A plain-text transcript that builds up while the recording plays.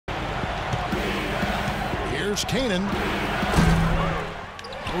Here's Kanan.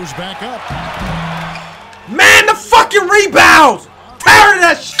 Goes back up. Man, the fucking rebounds! Tired of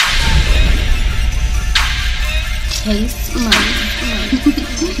that shit! Chase money.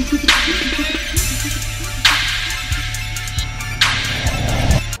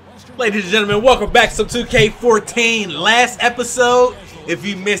 Ladies and gentlemen, welcome back to 2K14. Last episode, if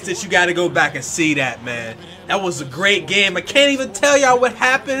you missed it, you got to go back and see that, man. That was a great game. I can't even tell y'all what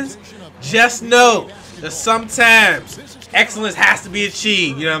happens. Just know that sometimes excellence has to be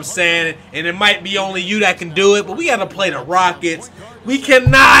achieved, you know what I'm saying? And it might be only you that can do it, but we got to play the Rockets. We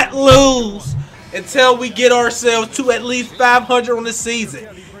cannot lose until we get ourselves to at least 500 on the season.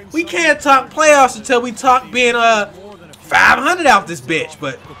 We can't talk playoffs until we talk being 500 out this bitch,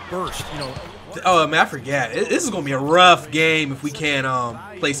 but oh man, I forgot. This is gonna be a rough game if we can't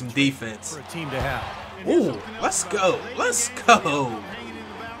play some defense. Ooh, let's go. Let's go.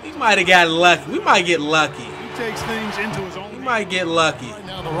 We might have got lucky. We might get lucky. He takes things into his own. We might get lucky.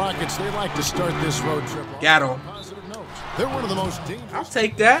 Now the Rockets, they like to start this road trip. Got him. They're one of the most dangerous. I'll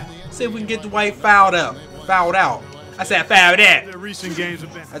take that. See if we can get Dwight fouled out. Fouled out. I said fouled out. Their recent games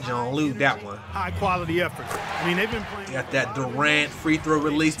have been I don't lose that one. high quality effort. I mean, they've been playing. Got that Durant free throw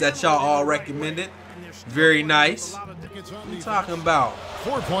release that y'all all recommended. Very nice. What are you talking about?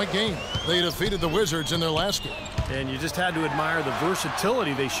 4-point game. They defeated the Wizards in their last game. And you just had to admire the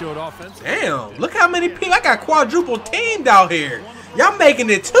versatility they showed offensively. Damn, look how many people. I got quadruple teamed out here. Y'all making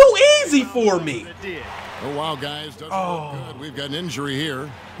it too easy for me. Oh, wow, guys. Doesn't look good. We've got an injury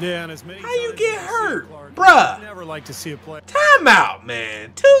here. Yeah, and as many How you times get as hurt? Clark, Bruh. Never like to see a play. Timeout,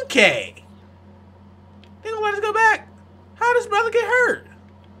 man. 2K. They gonna let us go back? How does brother get hurt?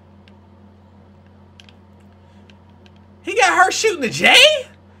 He got hurt shooting the J?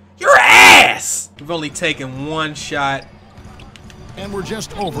 Your ass! We've only taken one shot. And we're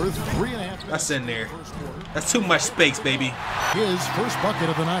just over 3.5. That's in there. That's too much space, baby. His first bucket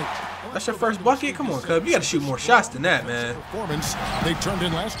of the night. That's your first bucket? Come on, Cub. You gotta shoot more shots than that, man. Performance they turned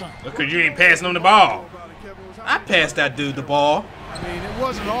in last time. Look, cause you ain't passing him the ball. I passed that dude the ball. I mean, it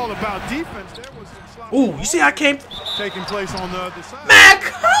wasn't all about defense. There was some sloppy Ooh, you see how I came? taking place on the other side. Man,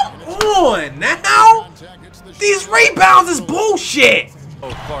 come on now. These rebounds is bullshit. Oh,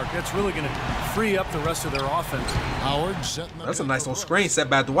 Clark, that's really going to free up the rest of their offense. Howard setting the That's a nice little screen set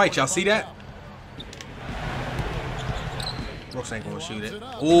by Dwight. Y'all see that? Brooks ain't gonna shoot it.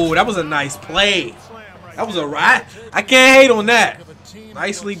 Ooh, that was a nice play. That was a right. I can't hate on that.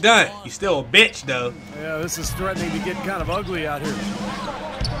 Nicely done. You still a bitch though. Yeah, this is threatening to get kind of ugly out here.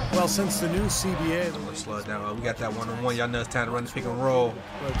 Well, since the new CBA, Let's slow it down. We got that one-on-one. Y'all know it's time to run the pick and roll.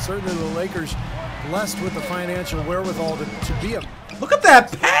 but certainly the Lakers blessed with the financial wherewithal to be a. Look at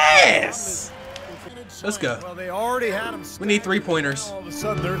that pass. Let's go. Well, they already had them. We need 3-pointers. All of a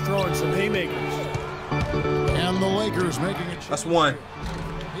sudden, they're throwing some haymakers. And the Lakers making it. That's one.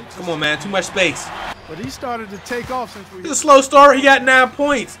 Come on, man. Too much space. But he started to take off since we. He's a slow start. He got 9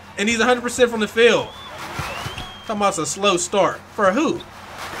 points, and he's 100% from the field. Talking about a slow start. For who?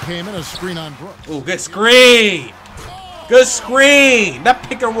 Came in a screen on Brooks. Oh, good screen. Good screen. That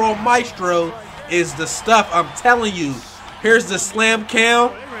pick and roll maestro is the stuff, I'm telling you. Here's the slam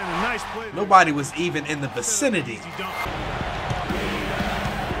count. They ran a nice play. Nobody was even in the vicinity.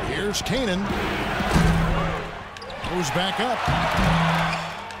 Here's Kanan. Goes back up.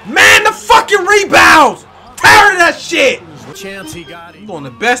 Man, the fucking rebounds. Tired of that shit. Chance he got. I'm doing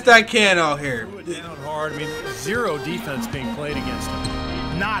the best I can out here. Down hard. I mean, zero defense being played against him.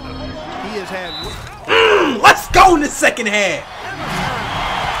 Nada. He has had. Let's go in the second half.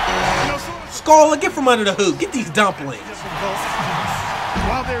 Scola, get from under the hoop. Get these dumplings.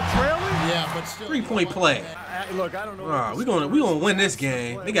 While they're trailing. Yeah, but still. 3-point play. Look, I don't know. We gonna win this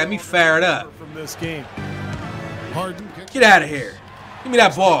game. They got me fired up. From this game. Harden. Get out of here. Give me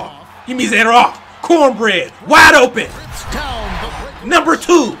that ball. Give me that off. Cornbread. Wide open. Number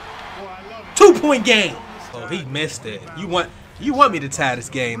 2. 2-point game. Oh, he missed it. You want me to tie this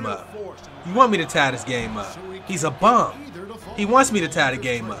game up. You want me to tie this game up. He's a bum. He wants me to tie the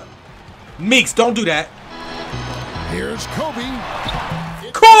game up. Meeks, don't do that. Here's Kobe.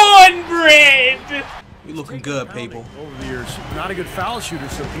 Cornbread. We looking good, people. Over the years, not a good foul shooter,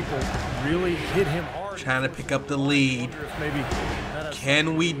 so people really hit him hard. Trying to pick up the lead. Maybe.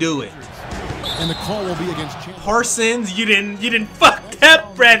 Can we do it? And the call will be against Chandler. Parsons, you didn't fuck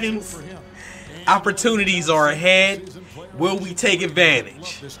up, brothers. Opportunities are ahead. Will we take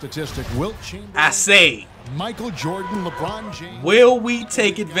advantage? The statistic, Wilt Chamberlain, I say, Michael Jordan, LeBron James. will we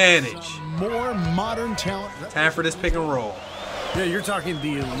take advantage? More modern talent. Time for this pick and roll. Yeah, you're talking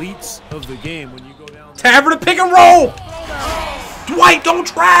the elites of the game when you go down. Time for the pick and roll. Dwight, don't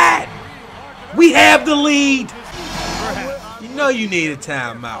try it. We have the lead. You know you need a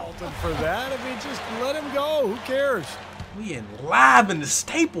timeout. For that, I mean, just let him go. Who cares? We live in the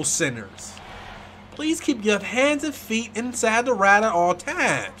Staples Centers. Please keep your hands and feet inside the ride at all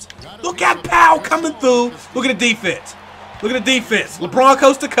times. Look at Powell coming through. Look at the defense. Look at the defense. LeBron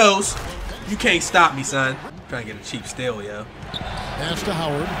coast to coast. You can't stop me, son. I'm trying to get a cheap steal, yo. Pass to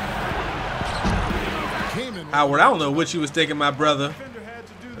Howard. Howard, I don't know what you was thinking, my brother.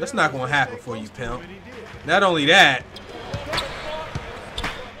 That's not going to happen for you, pimp. Not only that,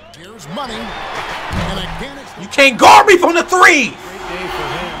 Here's money. And again, it's you can't guard me from the three. Great day for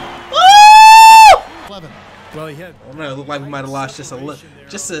him. Woo! 11. Well, he had I don't know. It looked like we might have lost just a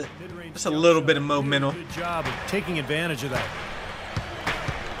little bit of momentum. good job of taking advantage of that.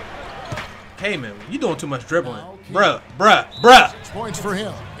 Hey, man, you doing too much dribbling. Bruh. 6 points for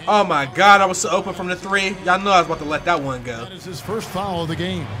him. Oh, my God. I was so open from the three. Y'all know I was about to let that one go. That is his first foul of the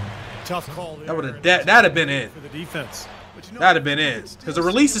game. Tough call there. That'd have been in. For the defense. That'd have been in. Because the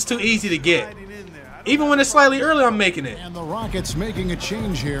release is too easy to get. Even when it's slightly early, I'm making it. And the Rockets making a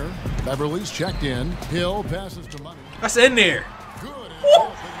change here. Beverly's checked in. Hill passes to Money. That's in there. Good. Woo!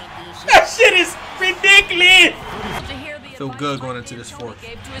 That shit is ridiculous. Feel good going into this fourth.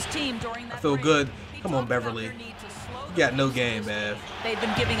 I feel good. Come on, Beverly. You got no game, Bev. They've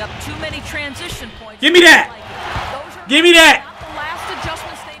been giving up too many transition points. Give me that. Give me that.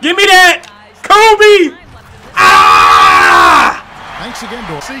 Give me that. Kobe! Kobe. Ah! Thanks again,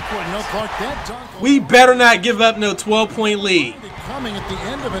 Dor. Sequel. No, Clark, that dunk. We better not give up no 12-point lead. Coming at the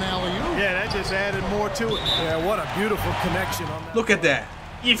end of an alley-oop. Yeah, that just added more to it. Yeah, what a beautiful connection on that. Look at that.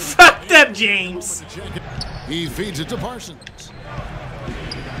 You fucked up, James. He feeds it to Parsons.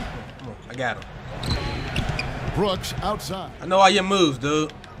 I got him. Brooks outside. I know all your moves,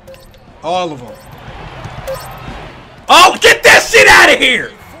 dude. All of them. Oh, get that shit out of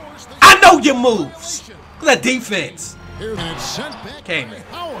here! I know your moves. Look at that defense. Here, and it's sent back. Came in.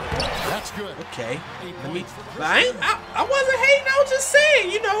 Howard. That's good. Okay. Let me. I wasn't hating. I was just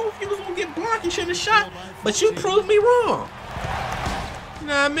saying, you know, if you was gonna get blocked, you shouldn't have shot. But you proved me wrong. You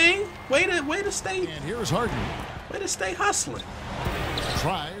know what I mean? Way to stay. And here's Harden. Way to stay hustling.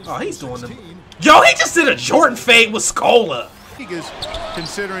 Tries. Oh, he's doing them. 16. Yo, he just did a Jordan fade with Scola. He is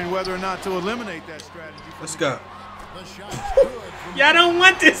considering whether or not to eliminate that strategy. Let's go. The shot's good from Y'all don't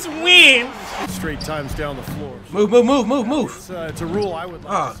want this win. Straight times down the floor. Move. It's a rule I would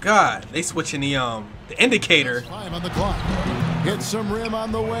like. Oh God, they switching the indicator. 5 on the clock. Hits some rim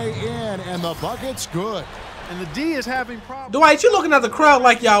on the way in, and the bucket's good. And the D is having problems Dwight, you looking at the crowd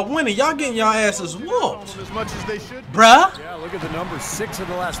like y'all winning. Y'all getting y'all asses whooped. as much as they should. Bruh, Yeah, look at the numbers. 6 of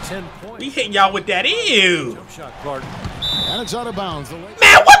the last 10 points. we hitting y'all with that ew. Jump shot, Clark. And it's out of bounds. The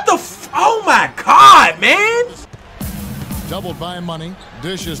Man, what the oh my God, man. doubled by Money.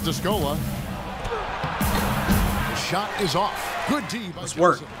 Dishes to Scola. The shot is off. Good D by Let's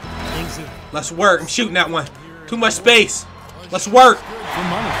work. Johnson. Let's work. I'm shooting that one. Too much space. Let's work. Good for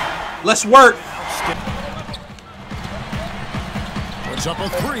Money. Let's work. Puts up a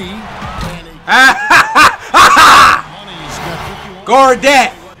 3. Money's got 51. Guard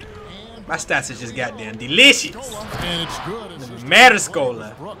that. My stats is just goddamn delicious. And it's good. Assist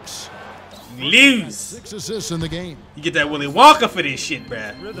Matascola. Brooks. Lose. 6 assists in the game. You get that Willy Wonka for this shit,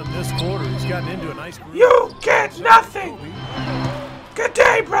 bruh. Rhythm this quarter. He's gotten into a nice groove. You get nothing. Good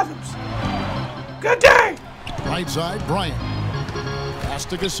day, brothers. Good day. Right side, Bryant. Pass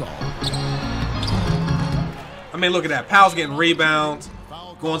to Gasol. I mean, look at that. Powell's getting rebounds,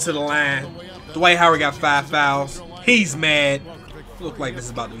 going to the line. Dwight Howard got 5 fouls. He's mad. Look like this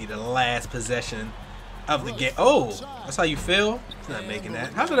is about to be the last possession of the game. Oh, that's how you feel? He's not making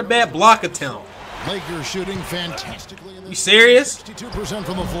that. How's it a bad block attempt? Lakers shooting fantastically. In You serious? 62%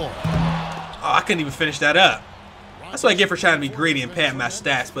 from the floor. Oh, I couldn't even finish that up. That's what I get for trying to be greedy and pad my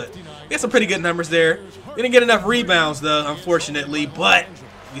stats, but we got some pretty good numbers there. We didn't get enough rebounds, though, unfortunately, but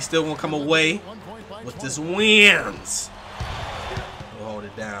we still gonna come away with this wins. We'll hold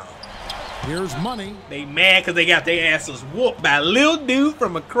it down. Here's Money. They mad because they got their asses whooped by a little dude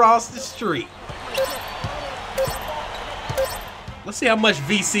from across the street. Let's see how much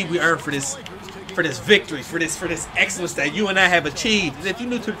VC we earn for this victory, for this excellence that you and I have achieved. And if you're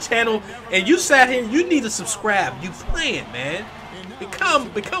new to the channel and you sat here, you need to subscribe. You playing, man.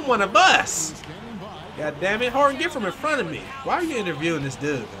 Become one of us. God damn it, Harden, get from in front of me. Why are you interviewing this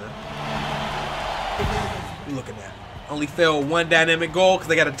dude, man? What you looking at? Only failed one dynamic goal because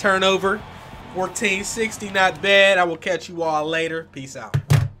they got a turnover. 14-60, not bad. I will catch you all later. Peace out.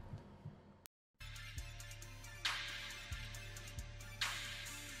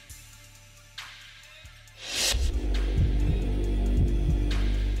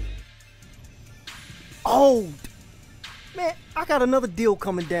 Oh, man, I got another deal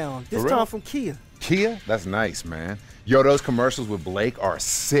coming down. This time from Kia. Kia? That's nice, man. Yo, those commercials with Blake are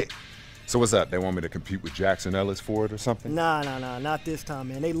sick. So what's up? They want me to compete with Jackson Ellis for it or something? Nah, not this time,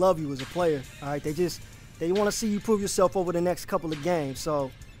 man. They love you as a player, all right? They want to see you prove yourself over the next couple of games. So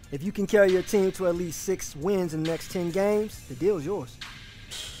if you can carry your team to at least 6 wins in the next 10 games, the deal's yours.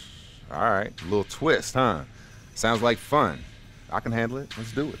 All right, a little twist, huh? Sounds like fun. I can handle it.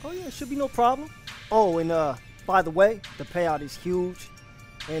 Let's do it. Oh, yeah, it should be no problem. Oh, and by the way, the payout is huge,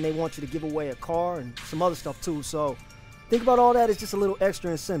 and they want you to give away a car and some other stuff, too. So think about all that as just a little extra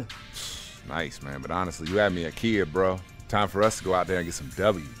incentive. Nice, man. But honestly, you had me a kid, bro. Time for us to go out there and get some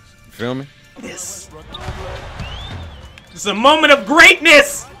W's. You feel me? Yes. It's a moment of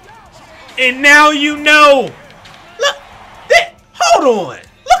greatness. And now you know. Look. Hold on.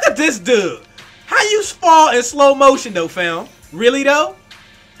 Look at this dude. How you fall in slow motion, though, fam? Really, though?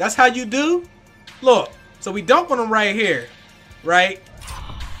 That's how you do? Look. So we dunk on him right here. Right?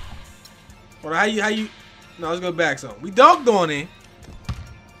 Or how you... No, let's go back some. We dunked on him.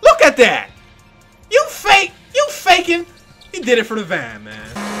 Look at that! You faking. You did it for the van,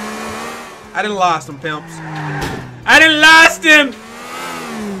 man. I done lost him, pimps. I done lost him!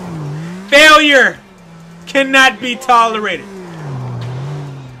 Failure cannot be tolerated.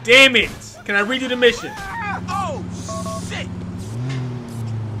 Damn it. Can I redo the mission? Oh, shit!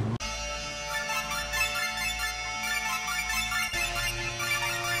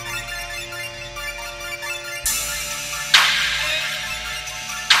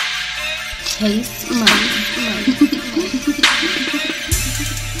 Chase money.